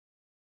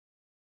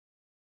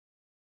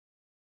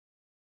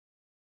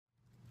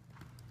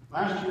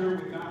Last year,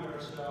 we found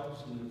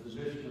ourselves in the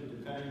position of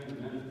defending an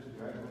amendment to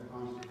the Idaho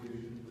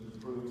Constitution that was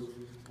approved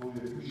only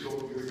a few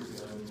short years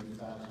ago in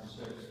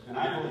 2006. And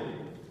I believe,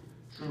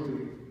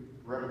 truly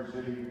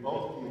representing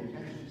both the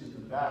intentions and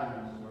the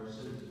values of our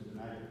citizens in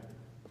Idaho.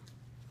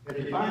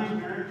 It defines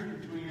marriage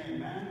between a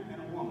man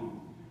and a woman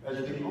as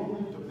the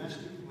only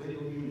domestic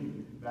legal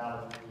union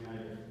valid in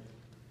Idaho.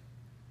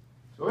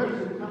 So it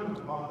is incumbent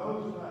upon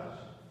those of us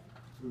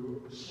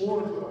who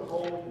swore to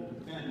uphold and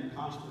defend the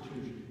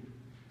Constitution,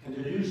 and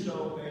to do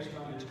so based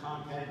on its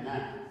content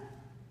now,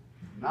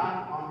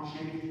 not on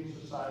changing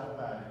societal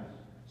values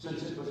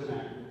since it was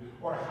enacted,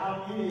 or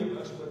how any of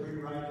us would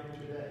rewrite it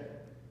today.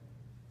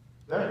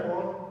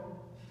 Therefore,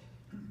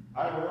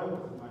 I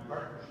will, with my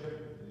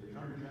partnership with the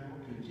Attorney General,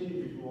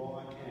 continue to do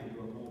all I can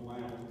to uphold my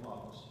oath of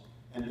office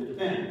and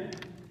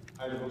defend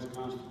Idaho's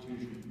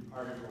Constitution,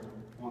 Article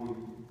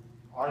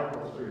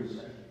 3,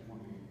 Section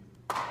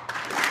 28.